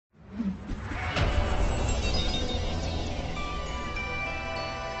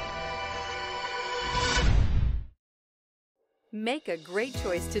Make a great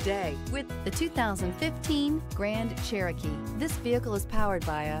choice today with the 2015 Grand Cherokee. This vehicle is powered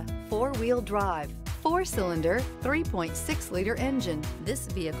by a four-wheel drive, four-cylinder, 3.6-liter engine. This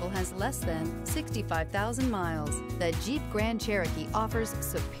vehicle has less than 65,000 miles. The Jeep Grand Cherokee offers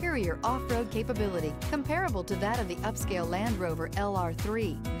superior off-road capability comparable to that of the upscale Land Rover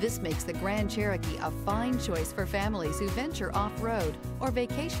LR3. This makes the Grand Cherokee a fine choice for families who venture off-road or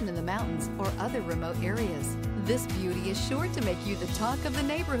vacation in the mountains or other remote areas. This beauty is sure to make you the talk of the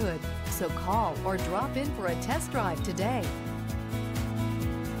neighborhood, so call or drop in for a test drive today.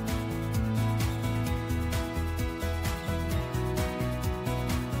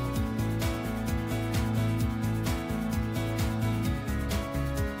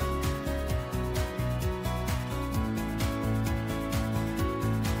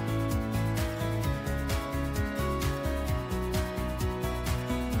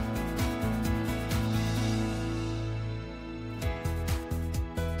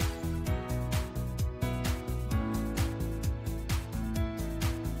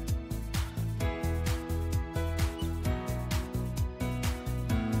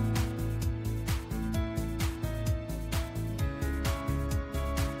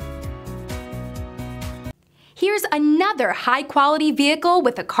 Here's another high-quality vehicle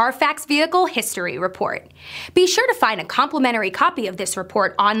with a CarFax Vehicle History Report. Be sure to find a complimentary copy of this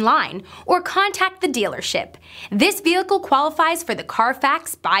report online or contact the dealership. This vehicle qualifies for the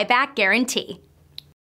CarFax Buyback Guarantee.